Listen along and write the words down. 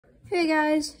Hey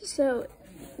guys, so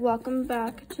welcome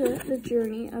back to the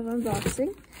journey of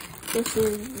unboxing. This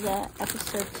is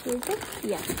episode 2, I think?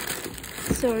 Yeah.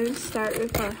 So we're going to start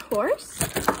with our horse.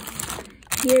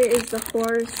 Here is the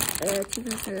horse,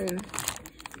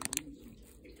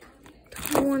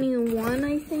 2021,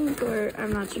 I think, or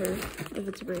I'm not sure if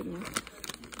it's brand new.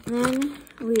 And then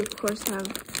we, of course,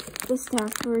 have the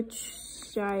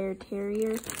Staffordshire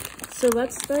Terrier. So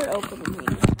let's start opening these.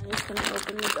 I'm just going to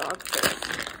open the dog first.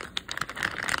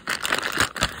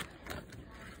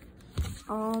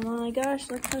 Oh my gosh,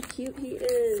 look how cute he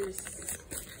is.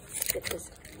 Get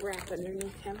this wrap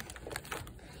underneath him.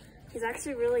 He's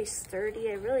actually really sturdy.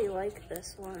 I really like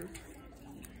this one.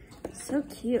 So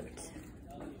cute.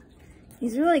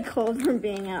 He's really cold from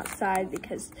being outside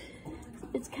because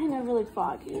it's kind of really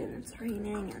foggy and it's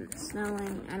raining and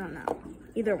snowing. I don't know.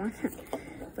 Either one.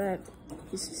 But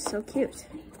he's just so cute.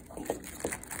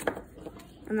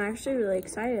 I'm actually really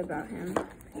excited about him.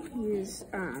 He's,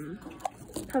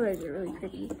 colors are really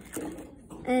pretty.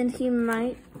 And he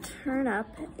might turn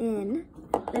up in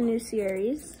the new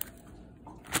series.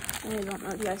 I don't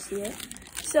know if you guys see it.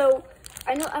 So,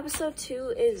 I know episode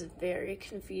 2 is very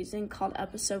confusing, called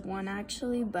episode 1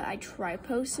 actually, but I tried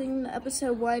posting the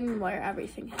episode 1 where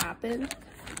everything happened.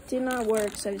 Did not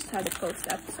work, so I just had to post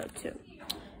episode 2.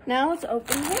 Now let's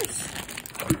open this.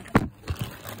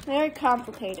 Very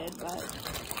complicated, but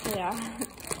yeah.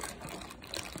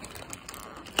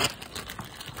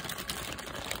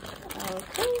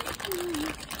 Okay.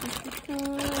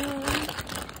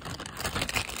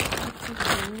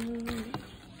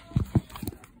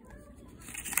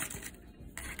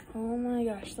 Oh my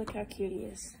gosh, look how cute he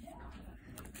is.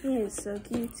 He is so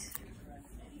cute.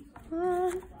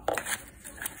 And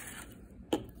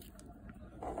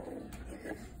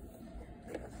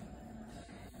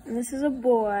this is a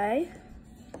boy.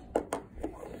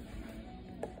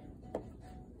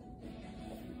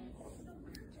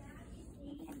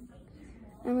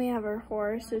 And we have our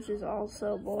horse, which is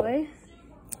also a boy.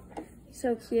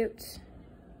 So cute.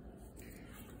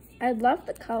 I love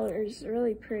the colors,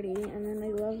 really pretty. And then I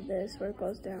love this where it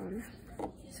goes down.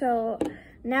 So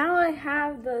now I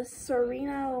have the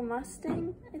Sereno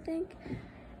Mustang, I think.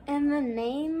 And the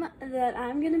name that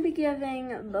I'm going to be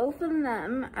giving both of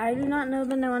them, I do not know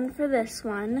the one for this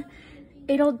one.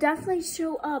 It'll definitely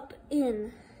show up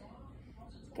in,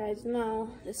 you guys know,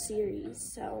 the series.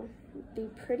 So it'll be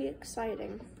pretty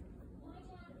exciting.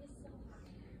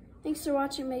 Thanks for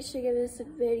watching. Make sure to give this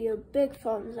video a big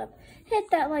thumbs up.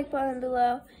 Hit that like button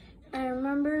below. And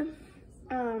remember,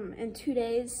 in 2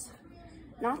 days,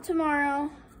 not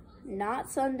tomorrow, not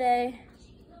Sunday,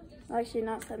 actually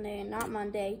not Sunday, not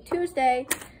Monday, Tuesday,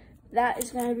 that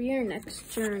is going to be your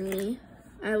next journey,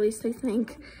 at least I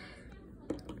think.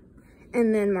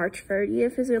 And then March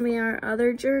 30th is going to be our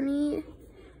other journey.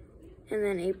 And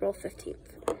then April 15th.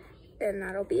 And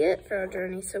that'll be it for our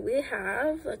journey. So we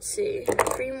have, let's see,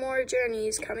 3 more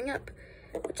journeys coming up,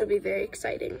 which will be very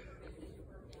exciting.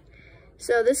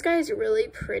 So this guy is really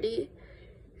pretty,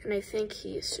 and I think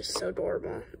he's just so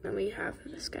adorable. And we have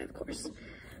this guy, of course.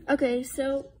 Okay,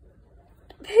 so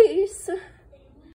peace.